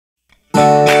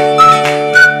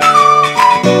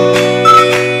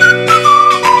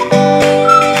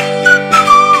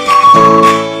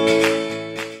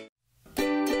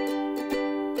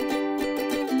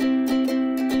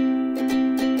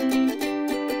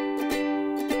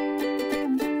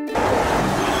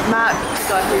Mark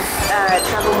got his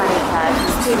travel money card,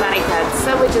 his 2 money cards,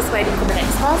 so we're just waiting for the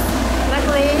next bus.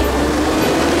 Luckily,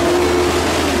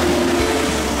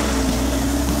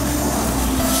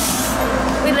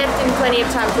 we left in plenty of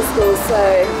time for school, so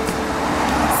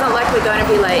it's not like we're going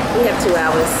to be late. We have 2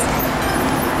 hours.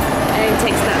 And it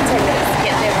takes about 10 minutes to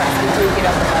get there once we do get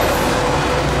off the bus.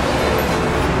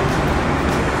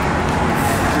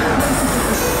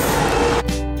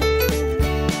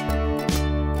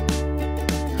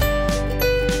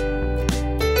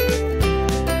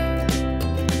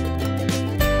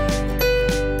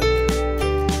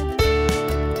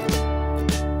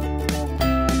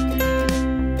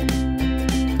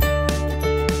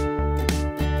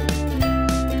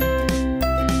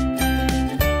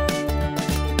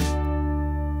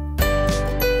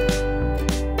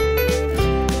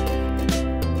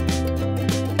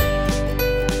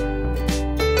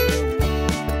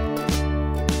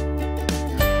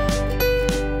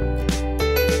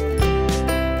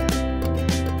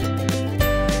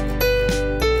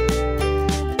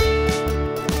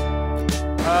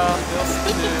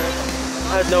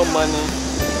 I had no money,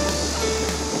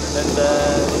 and then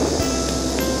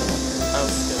I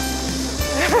was scared.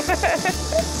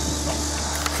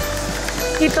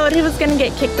 He thought he was going to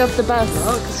get kicked off the bus.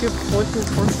 Oh, because you're pointing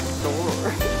towards the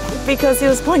door. Because he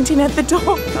was pointing at the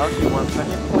door. Now he wants to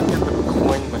point at the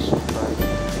coin machine, but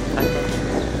I thought he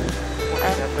was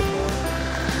pointing at the door.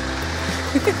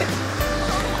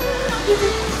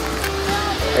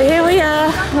 So here we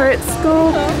are, we're at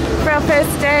school for our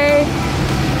first day.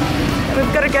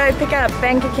 We've got to go pick up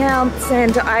bank accounts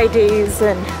and IDs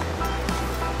and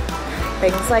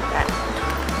things like that.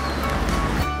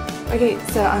 Okay,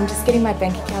 so I'm just getting my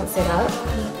bank account set up.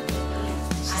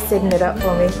 She's setting it up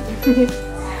for me.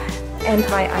 And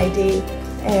my ID,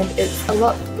 and it's a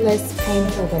lot less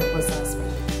painful than it was last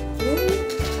week.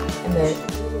 And the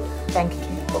bank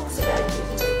account books are very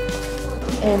cute too.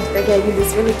 And they gave me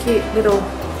this really cute little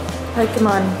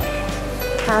Pokemon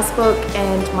passbook,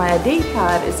 and my ID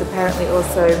card is apparently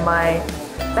also my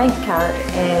bank card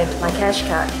and my cash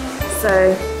card.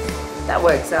 So that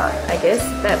works out, I guess.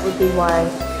 That would be why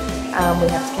we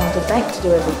have to come to the bank to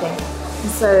do everything.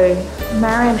 So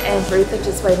Marion and Ruth are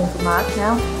just waiting for Mark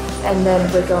now, and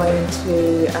then we're going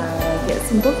to get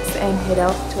some books and head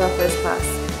off to our first class.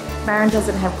 Marion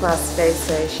doesn't have class today,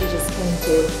 so she just came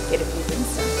to get a few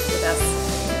things done with us.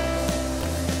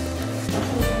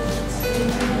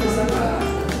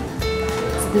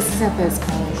 This is our first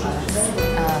coloring class.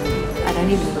 I don't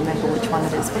even remember which one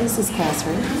it is. What is this class,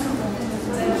 Ruth?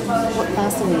 What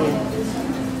class are we in?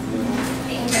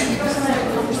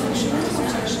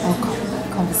 Oh,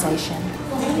 conversation.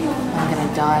 I'm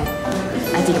gonna die.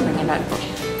 I didn't bring a notebook.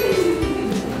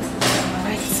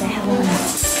 Right, say hello.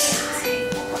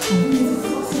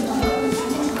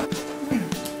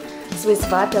 So we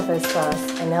survived our first class,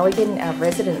 and now we're getting our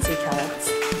residency cards.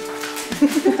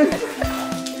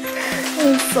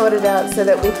 We sorted out so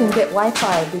that we can get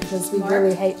Wi-Fi, because we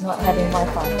really hate not having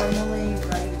Wi-Fi.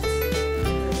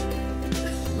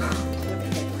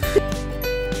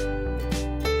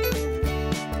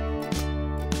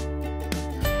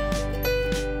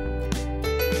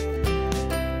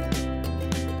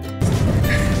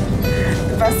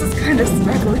 The bus is kind of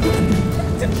struggling.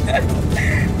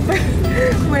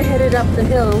 We're headed up the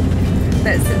hill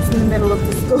that sits in the middle of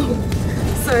the school.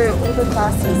 So all the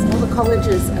classes, all the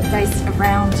colleges are based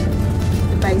around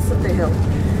the base of the hill.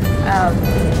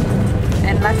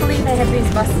 And luckily they have these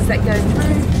buses that go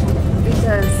through,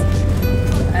 because,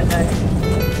 I don't know,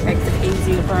 it makes it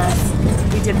easier for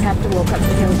us. We didn't have to walk up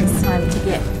the hill this time to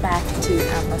get back to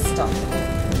our bus stop.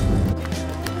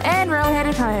 And we're all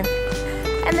headed home.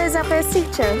 And there's our first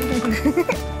teacher.